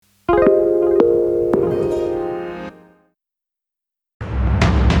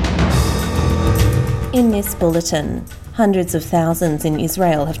in this bulletin, hundreds of thousands in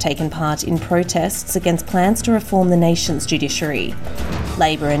Israel have taken part in protests against plans to reform the nation's judiciary.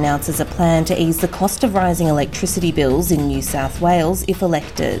 Labor announces a plan to ease the cost of rising electricity bills in New South Wales if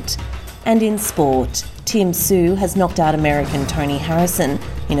elected. And in sport, Tim Tszyu has knocked out American Tony Harrison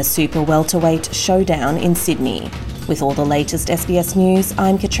in a super welterweight showdown in Sydney. With all the latest SBS News,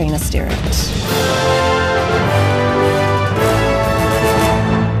 I'm Katrina Stirrett.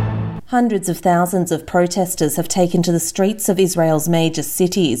 Hundreds of thousands of protesters have taken to the streets of Israel's major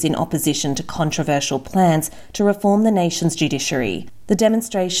cities in opposition to controversial plans to reform the nation's judiciary. The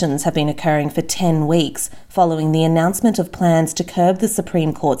demonstrations have been occurring for 10 weeks following the announcement of plans to curb the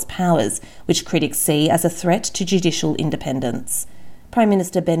Supreme Court's powers, which critics see as a threat to judicial independence. Prime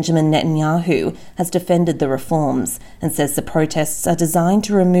Minister Benjamin Netanyahu has defended the reforms and says the protests are designed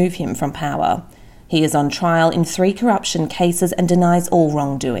to remove him from power. He is on trial in 3 corruption cases and denies all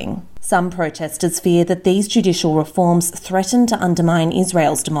wrongdoing. Some protesters fear that these judicial reforms threaten to undermine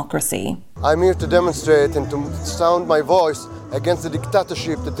Israel's democracy. I'm here to demonstrate and to sound my voice against the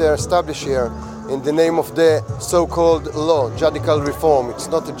dictatorship that they are established here in the name of the so-called law, judicial reform. It's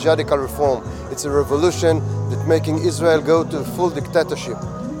not a judicial reform. It's a revolution that's making Israel go to full dictatorship.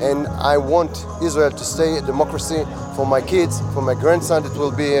 And I want Israel to stay a democracy for my kids, for my grandson that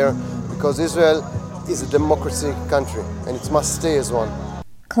will be here, because Israel is a democracy country and it must stay as one.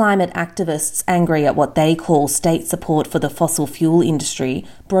 Climate activists, angry at what they call state support for the fossil fuel industry,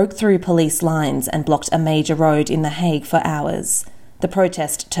 broke through police lines and blocked a major road in The Hague for hours. The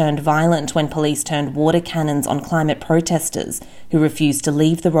protest turned violent when police turned water cannons on climate protesters who refused to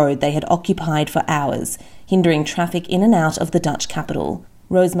leave the road they had occupied for hours, hindering traffic in and out of the Dutch capital.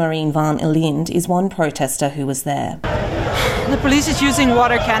 Rosemarine van Elind is one protester who was there. The police is using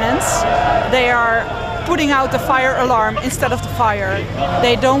water cannons. They are putting out the fire alarm instead of the fire.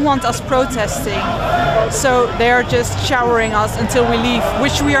 They don't want us protesting, so they are just showering us until we leave,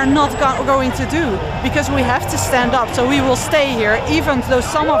 which we are not going to do, because we have to stand up. So we will stay here, even though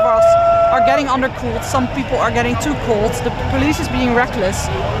some of us are getting undercooled, some people are getting too cold. The police is being reckless,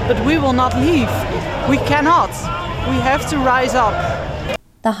 but we will not leave. We cannot. We have to rise up.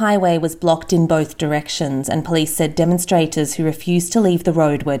 The highway was blocked in both directions, and police said demonstrators who refused to leave the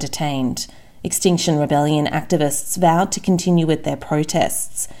road were detained. Extinction Rebellion activists vowed to continue with their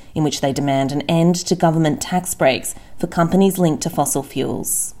protests, in which they demand an end to government tax breaks for companies linked to fossil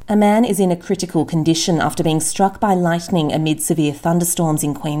fuels. A man is in a critical condition after being struck by lightning amid severe thunderstorms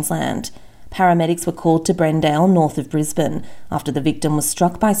in Queensland. Paramedics were called to Brendale, north of Brisbane, after the victim was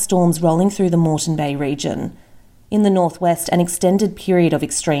struck by storms rolling through the Moreton Bay region. In the northwest, an extended period of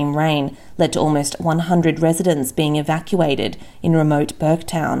extreme rain led to almost 100 residents being evacuated in remote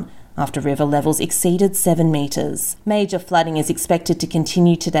Burketown after river levels exceeded 7 metres. Major flooding is expected to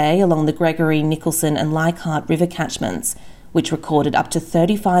continue today along the Gregory, Nicholson and Leichhardt river catchments, which recorded up to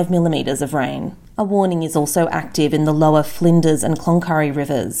 35 millimetres of rain. A warning is also active in the lower Flinders and Cloncurry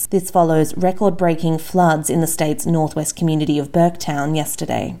rivers. This follows record-breaking floods in the state's northwest community of Burketown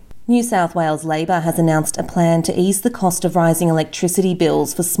yesterday. New South Wales Labor has announced a plan to ease the cost of rising electricity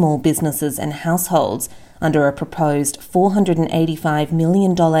bills for small businesses and households under a proposed $485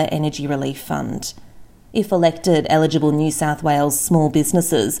 million energy relief fund. If elected, eligible New South Wales small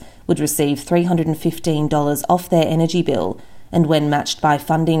businesses would receive $315 off their energy bill, and when matched by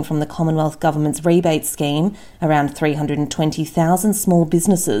funding from the Commonwealth Government's rebate scheme, around 320,000 small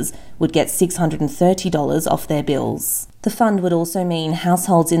businesses would get $630 off their bills. The fund would also mean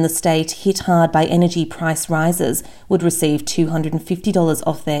households in the state hit hard by energy price rises would receive $250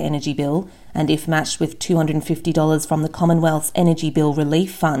 off their energy bill, and if matched with $250 from the Commonwealth's Energy Bill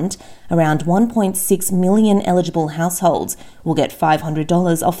Relief Fund, around 1.6 million eligible households will get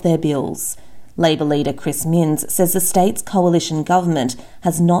 $500 off their bills. Labor leader Chris Minns says the state's coalition government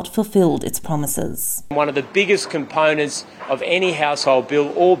has not fulfilled its promises. One of the biggest components of any household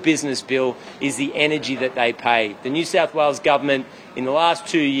bill or business bill is the energy that they pay. The New South Wales government in the last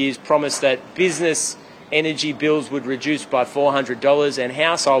 2 years promised that business energy bills would reduce by $400 and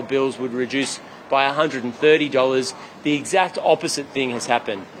household bills would reduce by $130. The exact opposite thing has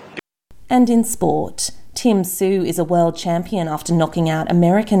happened. And in sport, Tim Tszyu is a world champion after knocking out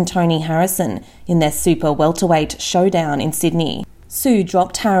American Tony Harrison in their super welterweight showdown in Sydney. Tszyu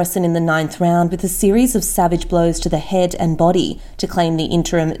dropped Harrison in the 9th round with a series of savage blows to the head and body to claim the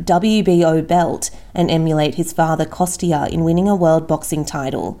interim WBO belt and emulate his father Kostya in winning a world boxing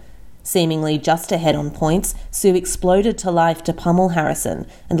title. Seemingly just ahead on points, Sue exploded to life to pummel Harrison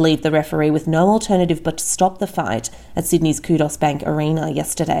and leave the referee with no alternative but to stop the fight at Sydney's Kudos Bank Arena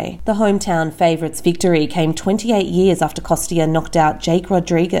yesterday. The hometown favourites' victory came 28 years after Costia knocked out Jake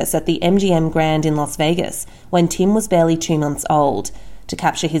Rodriguez at the MGM Grand in Las Vegas when Tim was barely 2 months old, to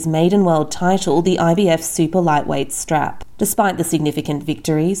capture his maiden world title, the IBF Super Lightweight strap. Despite the significant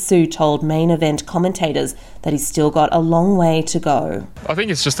victory, Sue told main event commentators that he's still got a long way to go. I think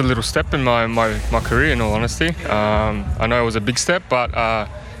it's just a little step in my career, in all honesty. I know it was a big step, but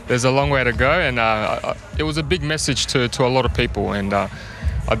there's a long way to go, and it was a big message to a lot of people, and I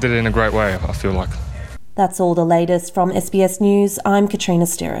did it in a great way, I feel like. That's all the latest from SBS News. I'm Katrina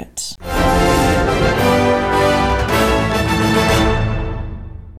Stirrett.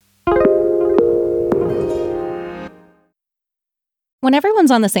 When everyone's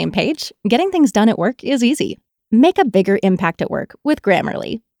on the same page, getting things done at work is easy. Make a bigger impact at work with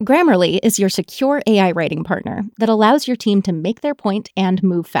Grammarly. Grammarly is your secure AI writing partner that allows your team to make their point and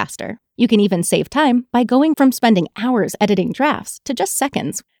move faster. You can even save time by going from spending hours editing drafts to just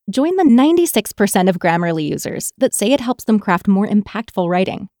seconds. Join the 96% of Grammarly users that say it helps them craft more impactful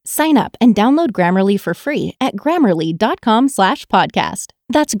writing. Sign up and download Grammarly for free at Grammarly.com/podcast.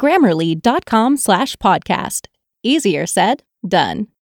 That's Grammarly.com/podcast. Easier said, done.